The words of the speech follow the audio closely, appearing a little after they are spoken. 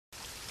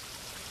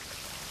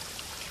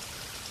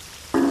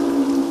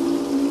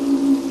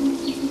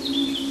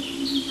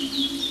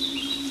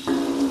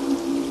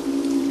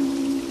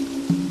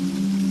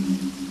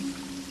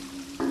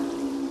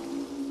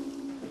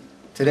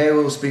Today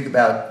we will speak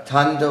about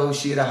Tanto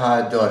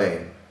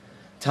ShirahaDori.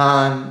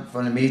 Tan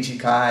from the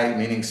Michikai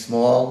meaning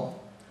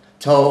small,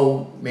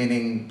 To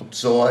meaning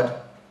sword,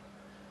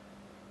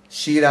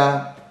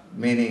 Shira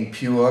meaning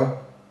pure,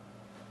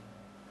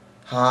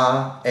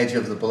 Ha edge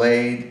of the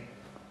blade,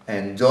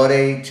 and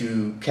Dore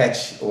to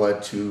catch or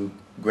to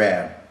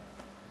grab.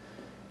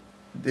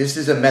 This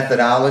is a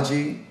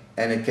methodology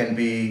and it can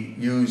be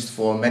used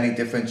for many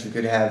different, you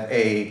could have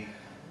a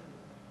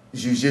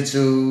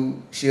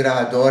Jujutsu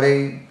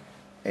ShirahaDori,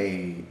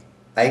 a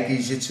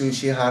Aikijujutsu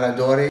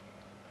ShirahaDori.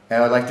 And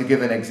I would like to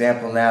give an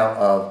example now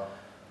of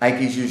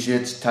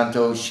Aikijujutsu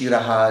Tanto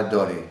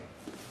ShirahaDori.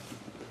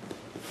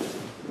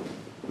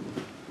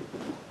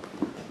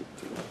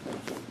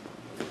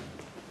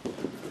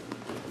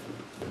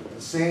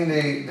 Seeing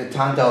the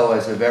Tanto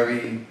as a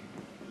very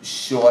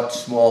short,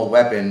 small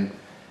weapon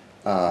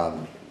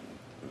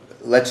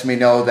lets me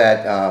know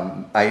that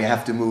I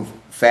have to move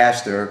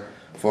faster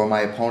for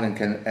my opponent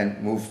can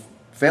move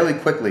fairly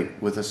quickly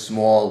with a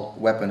small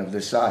weapon of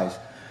this size.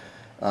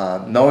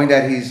 Knowing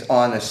that he's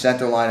on the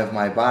center line of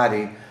my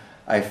body,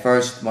 I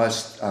first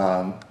must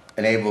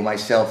enable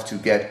myself to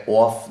get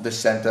off the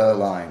center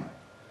line.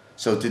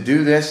 So to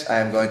do this, I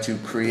am going to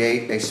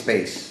create a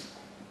space,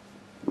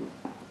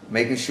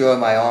 making sure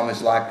my arm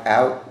is locked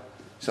out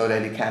so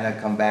that he cannot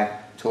come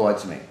back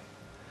towards me.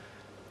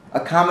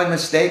 A common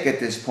mistake at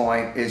this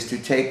point is to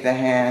take the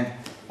hand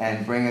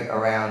and bring it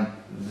around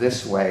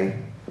this way,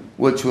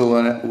 which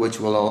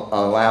will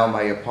allow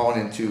my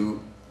opponent to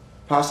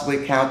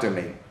possibly counter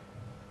me.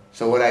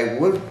 So what I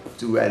would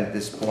do at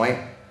this point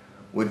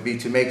would be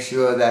to make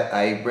sure that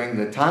I bring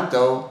the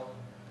Tanto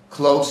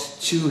close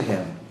to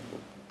him.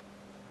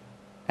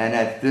 And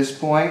at this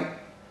point,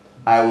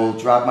 I will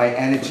drop my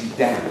energy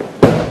down.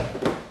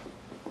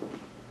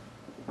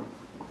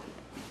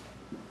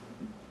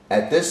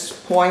 At this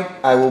point,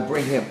 I will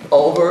bring him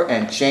over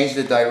and change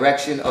the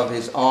direction of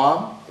his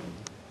arm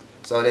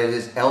so that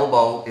his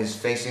elbow is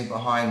facing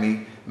behind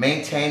me,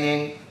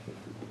 maintaining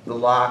the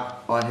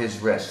lock on his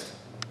wrist.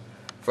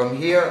 From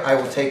here, I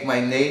will take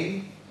my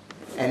knee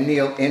and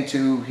kneel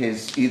into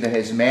either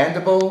his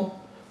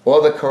mandible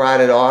or the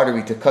carotid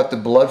artery to cut the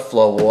blood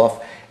flow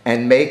off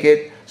and make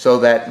it so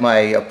that my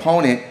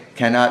opponent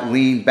cannot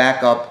lean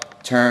back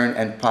up, turn,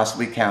 and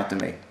possibly counter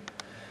me.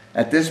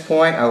 At this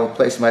point, I will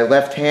place my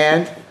left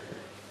hand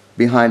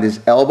behind his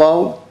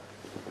elbow,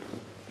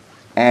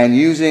 and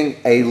using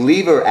a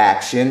lever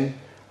action,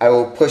 I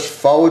will push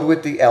forward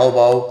with the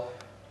elbow,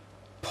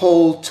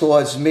 pull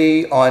towards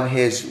me on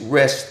his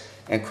wrist,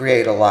 and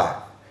create a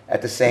lock.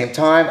 At the same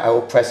time, I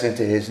will press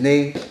into his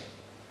knee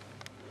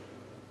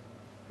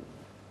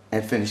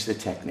and finish the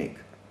technique.